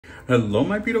Hello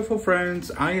my beautiful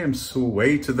friends, I am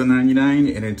Sway to the 99,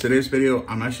 and in today's video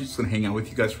I'm actually just gonna hang out with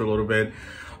you guys for a little bit.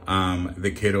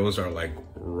 The kiddos are like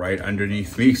right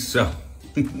underneath me, so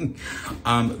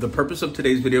the purpose of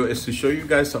today's video is to show you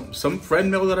guys some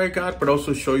friend mail that I got, but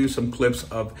also show you some clips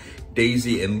of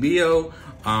Daisy and Leo.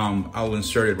 I'll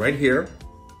insert it right here.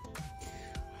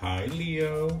 Hi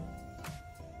Leo.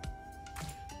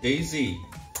 Daisy.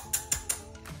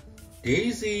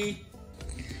 Daisy.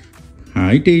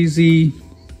 Hi, Daisy.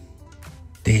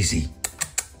 Daisy.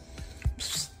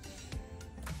 Psst.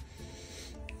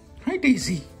 Hi,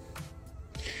 Daisy.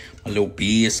 My little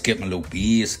biscuit, my little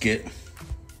biscuit.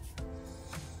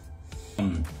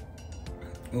 Oh,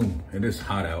 it is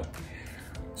hot out.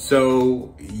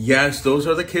 So, yes, those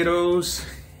are the kiddos.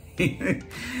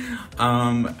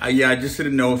 Yeah, I just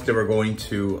didn't know if they were going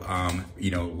to,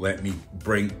 let me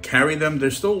carry them. They're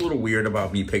still a little weird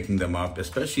about me picking them up,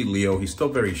 especially Leo. He's still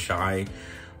very shy.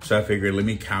 So I figured, let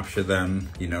me capture them,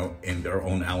 in their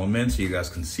own element so you guys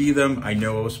can see them. I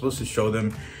know I was supposed to show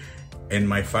them in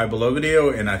my Five Below video,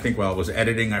 and I think while I was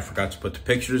editing, I forgot to put the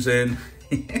pictures in.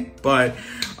 But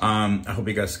I hope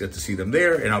you guys get to see them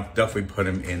there, and I'll definitely put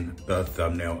them in the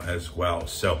thumbnail as well.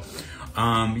 So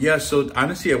yeah, so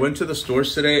honestly, I went to the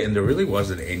stores today and there really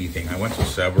wasn't anything. I went to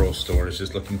several stores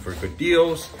just looking for good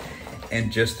deals,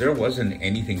 and just there wasn't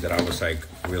anything that I was like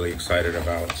really excited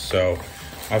about. So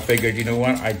I figured, you know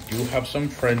what, I do have some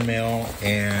friend mail,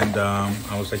 and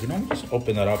I was like, I'll just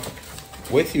open that up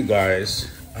with you guys.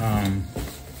 I'm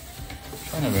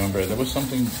trying to remember, there was a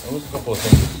couple of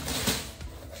things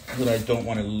that I don't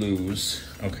want to lose.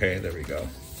 Okay, there we go.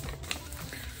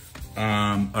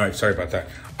 All right, sorry about that.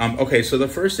 Okay, so the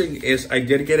first thing is I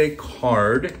did get a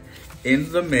card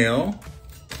in the mail.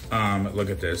 Look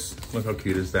at this. Look how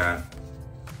cute is that?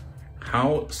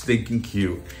 How stinking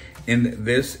cute. And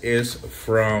this is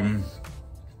from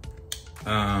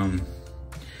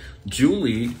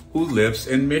Julie, who lives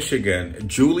in Michigan.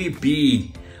 Julie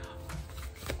B,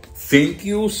 thank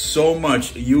you so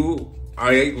much.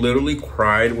 I literally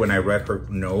cried when I read her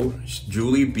note.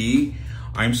 Julie B,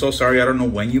 I'm so sorry. I don't know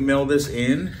when you mailed this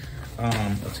in.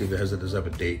 Let's see if does it have a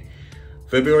date.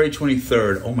 February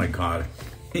 23rd. Oh my God.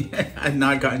 I've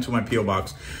not gotten to my P.O.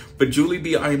 box. But Julie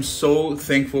B, I am so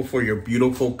thankful for your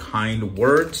beautiful, kind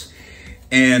words.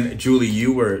 And Julie,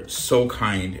 you were so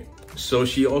kind. So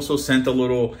she also sent a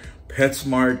little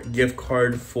PetSmart gift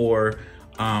card for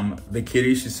the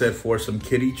kitty. She said for some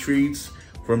kitty treats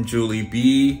from Julie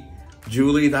B.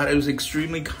 Julie, that is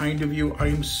extremely kind of you. I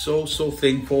am so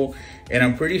thankful. And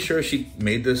I'm pretty sure she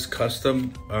made this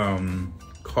custom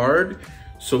card.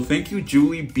 So thank you,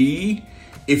 Julie B.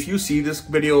 If you see this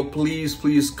video,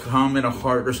 please comment a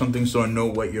heart or something so I know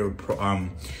what your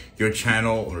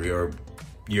channel or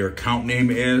your account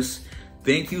name is.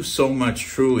 Thank you so much,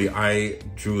 truly. I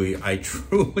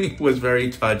truly was very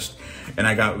touched, and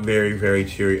I got very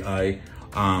teary-eyed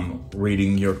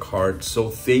reading your card. So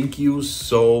thank you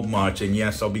so much. And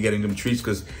yes, I'll be getting them treats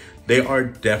because they are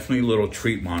definitely little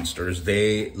treat monsters.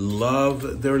 They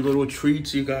love their little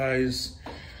treats, you guys.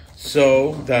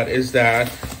 So that is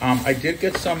that. I did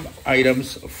get some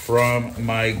items from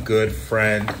my good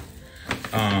friend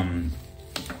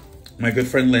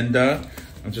Linda.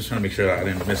 I'm just trying to make sure that I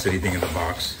didn't miss anything in the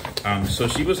box. So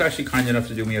she was actually kind enough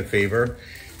to do me a favor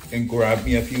and grab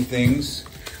me a few things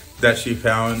that she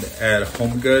found at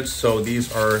Home Goods. So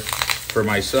these are for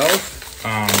myself,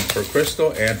 for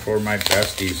Crystal, and for my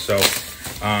bestie. So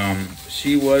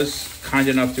she was kind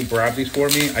enough to grab these for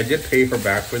me. I did pay her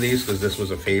back for these because this was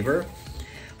a favor.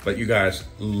 But you guys,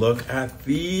 look at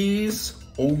these.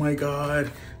 Oh my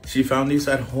God. She found these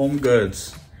at Home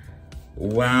Goods.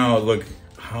 Wow, look,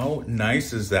 how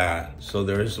nice is that? So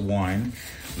there's one.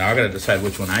 Now I gotta decide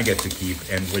which one I get to keep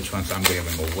and which ones I'm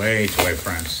giving away to my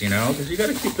friends, because you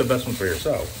gotta keep the best one for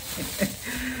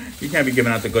yourself. You can't be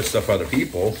giving out the good stuff for other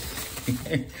people.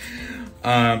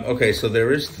 Okay, so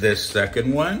there is this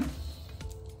second one.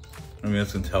 I mean,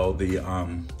 this can tell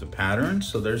the pattern.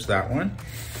 So there's that one.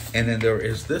 And then there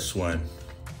is this one.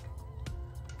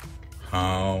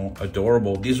 How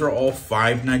adorable. These are all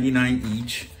 $5.99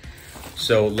 each.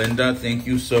 So Linda, thank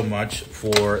you so much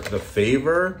for the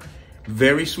favor.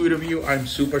 Very sweet of you. I'm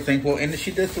super thankful. And she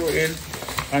did throw in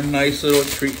a nice little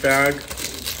treat bag.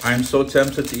 I'm so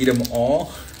tempted to eat them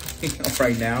all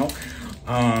right now.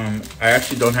 I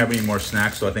actually don't have any more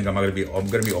snacks, so I think I'm gonna be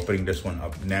opening this one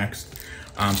up next.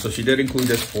 So she did include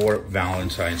this for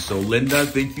Valentine's. So Linda,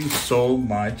 thank you so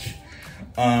much.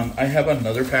 I have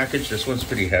another package. This one's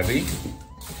pretty heavy.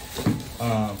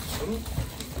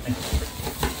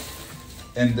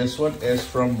 And this one is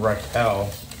from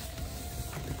Raquel.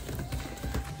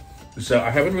 So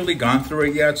I haven't really gone through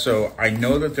it yet. So I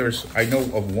know that I know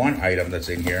of one item that's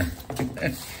in here.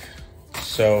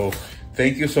 So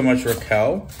thank you so much,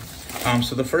 Raquel.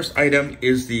 So the first item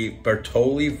is the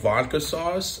Bertolli vodka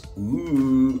sauce.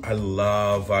 Ooh, I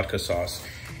love vodka sauce.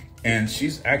 And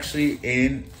she's actually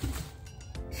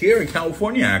here in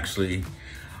California, actually.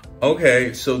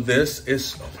 Okay, so this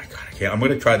is, oh my God, I'm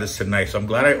gonna try this tonight. So I'm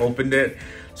glad I opened it.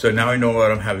 So now I know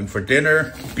what I'm having for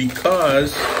dinner,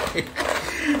 because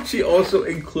she also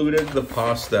included the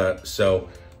pasta. So,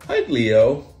 hi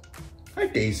Leo, hi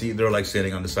Daisy. They're like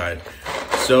sitting on the side.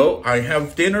 So I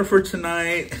have dinner for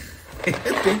tonight.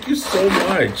 Thank you so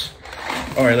much.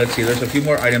 All right, let's see. There's a few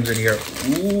more items in here.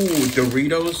 Ooh,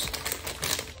 Doritos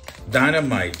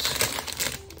Dynamite.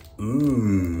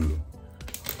 Ooh.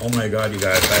 Oh my God, you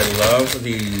guys, I love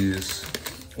these.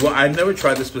 Well, I've never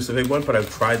tried the specific one, but I've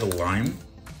tried the lemon,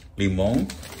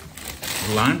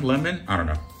 I don't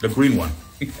know, the green one.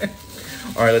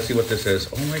 All right, let's see what this is.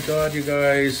 Oh my God, you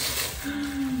guys.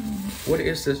 What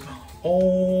is this?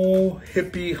 Oh,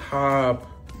 Hippie Hop.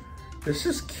 This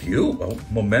is cute. Oh,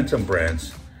 Momentum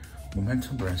Brands.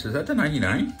 Momentum Brands, is that the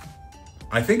 99?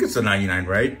 I think it's the 99,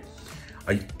 right?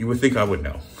 You would think I would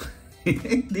know.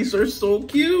 These are so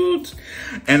cute.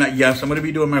 And yes, I'm gonna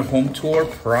be doing my home tour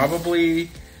probably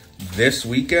this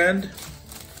weekend.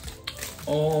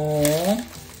 Oh,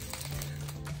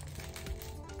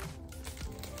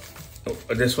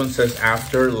 this one says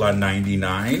after La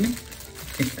 99.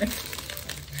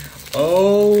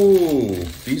 Oh,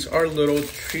 these are little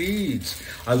treats.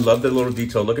 I love the little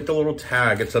detail. Look at the little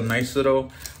tag. It's a nice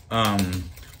little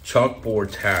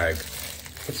chalkboard tag.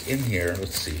 What's in here?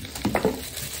 Let's see.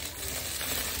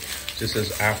 This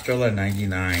says after La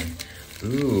 99.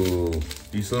 Ooh,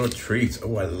 these little treats.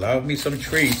 Oh, I love me some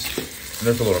treats. And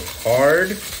there's a little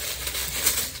card.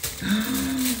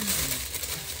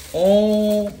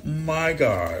 Oh my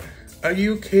God. Are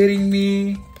you kidding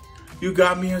me? You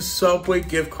got me a Subway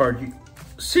gift card.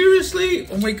 Seriously?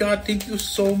 Oh my God, thank you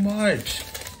so much.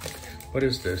 What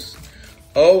is this?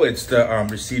 Oh, it's the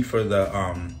receipt for the,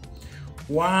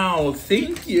 wow,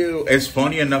 thank you. It's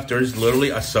funny enough, there's literally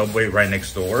a Subway right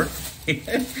next door.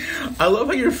 I love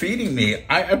how you're feeding me.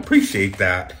 I appreciate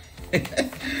that.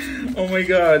 Oh my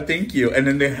God, thank you. And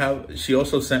then she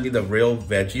also sent me the Real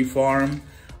Veggie Farm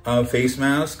face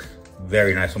mask.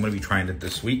 Very nice. I'm gonna be trying it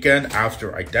this weekend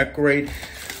after I decorate.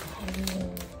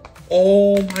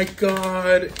 Oh my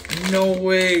God, no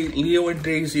way. Leo and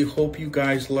Daisy, hope you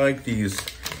guys like these.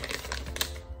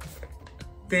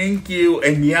 Thank you.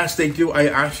 And yes, they do. I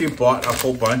actually bought a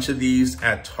whole bunch of these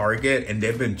at Target and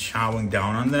they've been chowing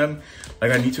down on them.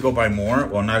 Like I need to go buy more.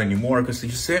 Well, not anymore because they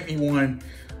just sent me one.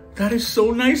 That is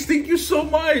so nice. Thank you so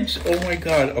much. Oh my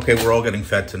God. Okay, we're all getting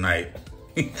fed tonight.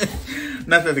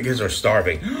 Not that the kids are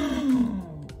starving.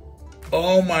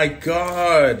 Oh my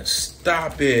God,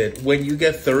 stop it. When you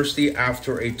get thirsty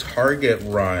after a Target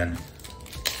run.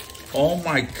 Oh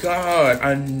my God,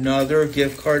 another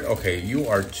gift card. Okay, you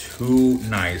are too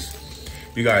nice.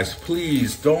 You guys,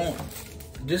 please don't,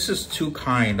 this is too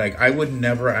kind. Like I would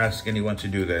never ask anyone to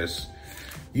do this.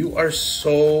 You are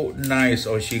so nice.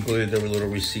 Oh, she included the little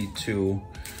receipt too.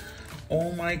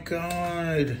 Oh my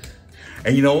God.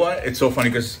 And you know what? It's so funny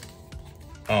because,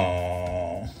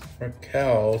 oh,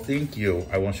 Raquel, thank you.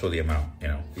 I won't show the amount,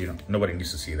 you know, nobody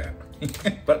needs to see that.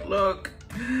 But look,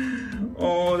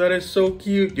 oh, that is so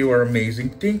cute. You are amazing.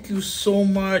 Thank you so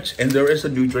much. And there is a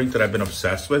new drink that I've been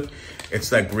obsessed with. It's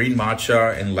that green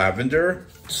matcha and lavender.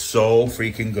 So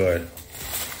freaking good.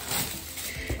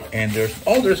 And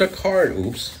there's a card.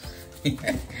 Oops.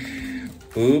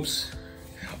 Oops.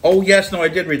 Oh, yes, no, I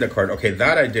did read the card. Okay,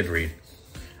 that I did read.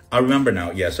 I remember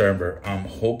now. Yes, I remember.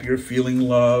 Hope you're feeling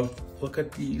love. Look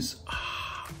at these.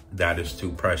 Ah, that is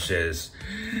too precious.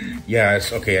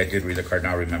 Yes, okay, I did read the card.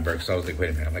 Now I remember because I was like, wait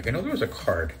a minute. I'm like, I know there was a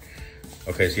card.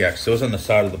 Okay, so yeah, so it was on the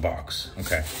side of the box.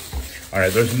 Okay. All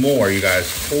right, there's more, you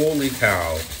guys. Holy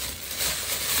cow.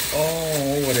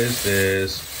 Oh, what is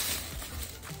this?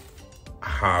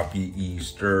 Happy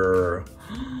Easter.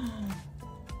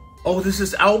 Oh, this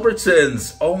is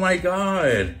Albertsons. Oh my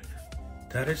God.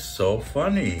 That is so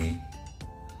funny.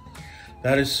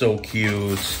 That is so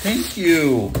cute. Thank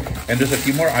you. And there's a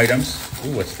few more items.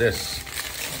 Ooh, what's this?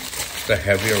 The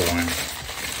heavier one.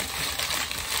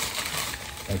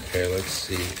 Okay, let's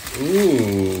see.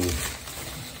 Ooh.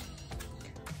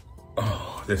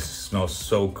 Oh, this smells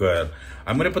so good.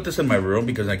 I'm gonna put this in my room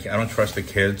because I don't trust the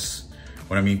kids.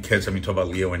 When I mean kids, I mean talk about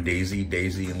Leo and Daisy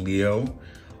and Leo.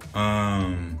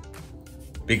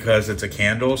 Because it's a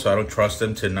candle, so I don't trust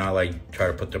them to not like try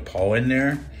to put their paw in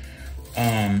there.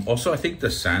 Also, I think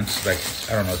the scents, like,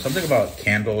 I don't know, something about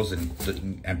candles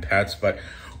and pets, but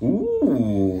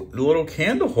ooh, the little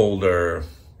candle holder.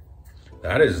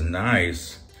 That is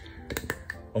nice.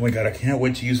 Oh my God, I can't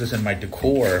wait to use this in my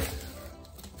decor.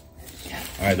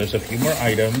 All right, there's a few more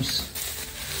items.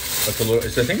 That's a little,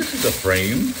 I think this is a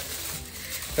frame.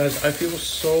 Guys, I feel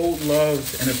so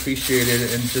loved and appreciated,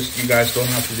 and just, you guys don't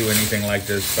have to do anything like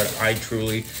this, but I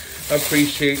truly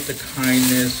appreciate the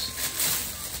kindness.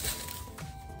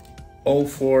 Oh,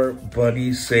 for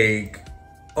Bunny's sake.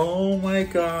 Oh my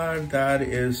God, that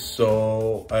is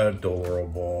so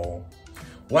adorable.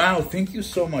 Wow, thank you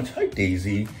so much. Hi,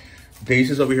 Daisy.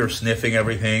 Daisy's over here sniffing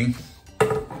everything.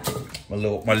 My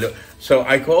little, so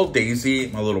I call Daisy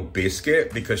my little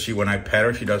biscuit because when I pet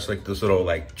her, she does like this little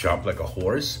like jump like a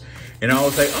horse. And I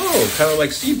was like, oh, kind of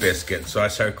like Sea Biscuit. So I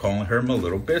started calling her my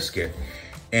little biscuit.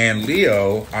 And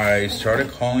Leo, I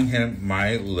started calling him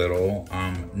my little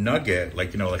nugget,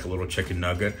 like, you know, like a little chicken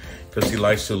nugget, because he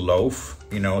likes to loaf,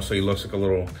 you know, so he looks like a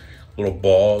little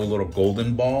ball, a little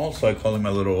golden ball. So I call him my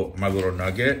little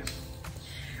nugget.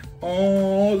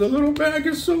 Oh, the little bag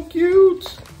is so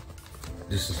cute.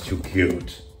 This is too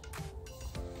cute.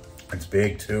 It's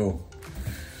big too.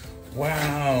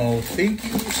 Wow, thank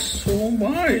you so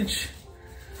much.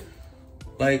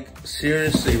 Like,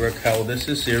 seriously, Raquel, this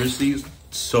is seriously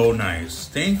so nice.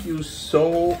 Thank you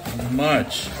so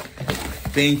much.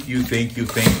 Thank you, thank you,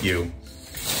 thank you.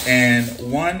 And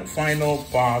one final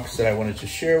box that I wanted to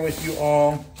share with you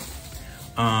all.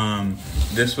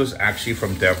 This was actually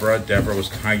from Deborah. Deborah was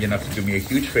kind enough to do me a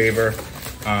huge favor.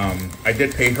 I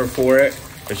did pay her for it,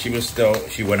 but she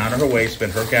went out of her way,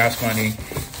 spent her gas money,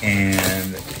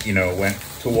 and, you know, went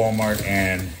to Walmart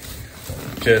and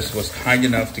just was kind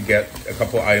enough to get a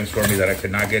couple items for me that I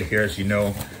could not get here. As you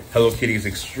know, Hello Kitty is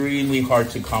extremely hard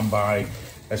to come by,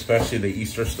 especially the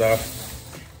Easter stuff.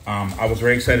 I was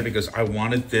very excited because I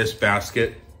wanted this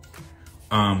basket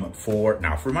not for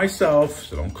myself,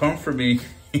 so don't come for me,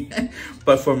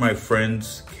 but for my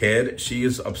friend's kid. She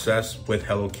is obsessed with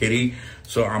Hello Kitty,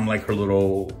 so I'm like her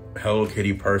little Hello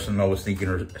Kitty person, always thinking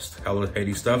her Hello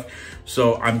Kitty stuff.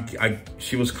 So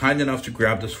she was kind enough to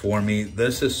grab this for me.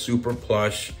 This is super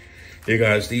plush. You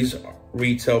guys, these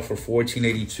retail for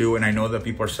 $14.82, and I know that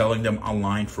people are selling them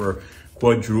online for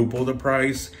quadruple the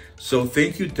price. So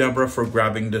thank you, Deborah, for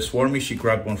grabbing this for me. She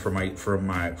grabbed one for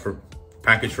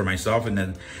package for myself, and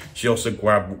then she also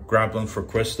grabbed one for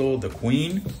Crystal, the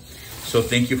queen. So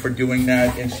thank you for doing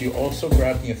that. And she also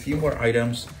grabbed me a few more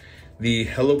items. The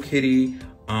Hello Kitty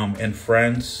and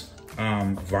Friends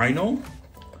vinyl.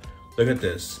 Look at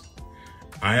this.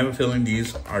 I have a feeling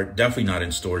these are definitely not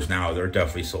in stores now. They're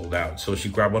definitely sold out. So she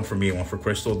grabbed one for me and one for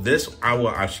Crystal. This I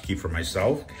will actually keep for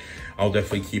myself. I'll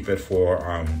definitely keep it for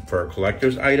a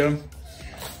collector's item.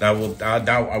 That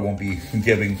I won't be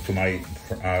giving to my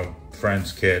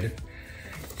friend's kid.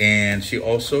 And she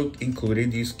also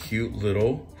included these cute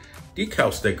little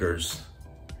decal stickers.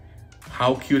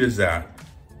 How cute is that?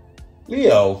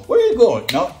 Leo, where are you going?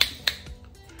 No,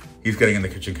 he's getting in the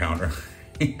kitchen counter.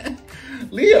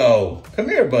 Leo, come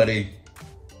here, buddy.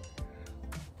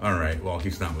 All right, well,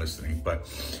 he's not listening, but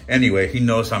anyway, he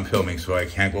knows I'm filming, so I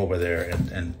can't go over there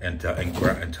and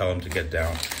tell him to get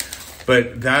down.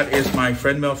 But that is my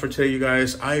friend mail for today, you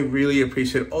guys. I really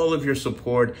appreciate all of your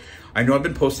support. I know I've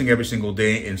been posting every single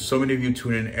day, and so many of you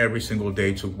tune in every single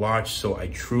day to watch, so I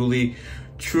truly,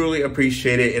 truly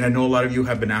appreciate it. And I know a lot of you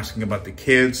have been asking about the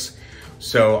kids,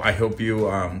 so I hope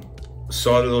you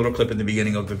saw the little clip in the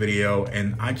beginning of the video.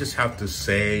 And I just have to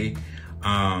say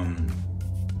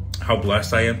how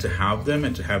blessed I am to have them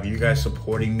and to have you guys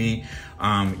supporting me.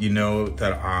 You know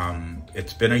that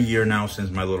it's been a year now since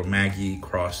my little Maggie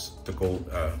crossed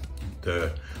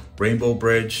the Rainbow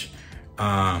Bridge.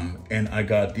 And I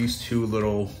got these two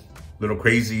little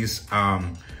crazies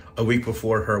a week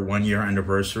before her 1-year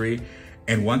anniversary.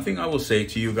 And one thing I will say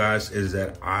to you guys is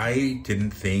that I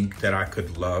didn't think that I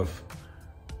could love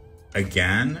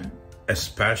again,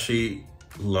 especially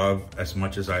love as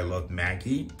much as I love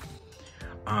Maggie.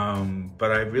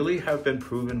 But I really have been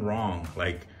proven wrong.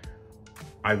 Like,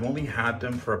 I've only had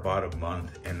them for about a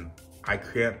month, and I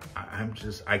can't,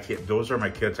 those are my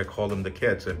kids. I call them the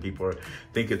kids, and people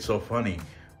think it's so funny.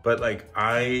 But like,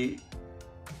 I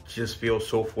just feel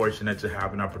so fortunate to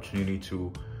have an opportunity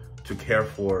to care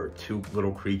for two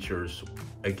little creatures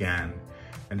again,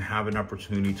 and have an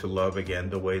opportunity to love again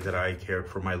the way that I cared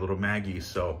for my little Maggie.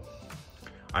 So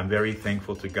I'm very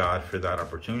thankful to God for that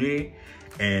opportunity.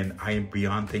 And I am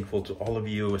beyond thankful to all of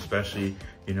you, especially,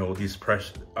 you know, these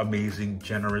precious, amazing,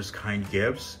 generous, kind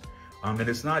gifts. And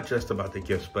it's not just about the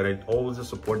gifts, but all of the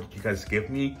support that you guys give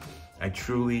me. I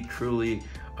truly, truly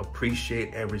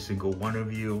appreciate every single one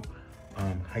of you.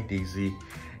 Hi, Daisy.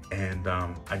 And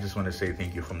I just want to say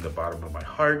thank you from the bottom of my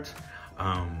heart.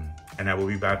 And I will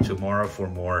be back tomorrow for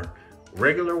more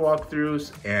regular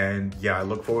walkthroughs. And yeah, I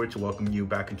look forward to welcoming you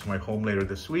back into my home later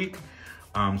this week,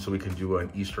 so we can do an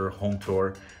Easter home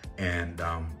tour. And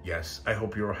yes, I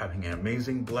hope you're having an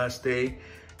amazing, blessed day.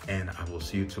 And I will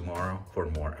see you tomorrow for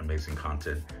more amazing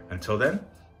content. Until then,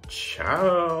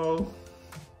 ciao.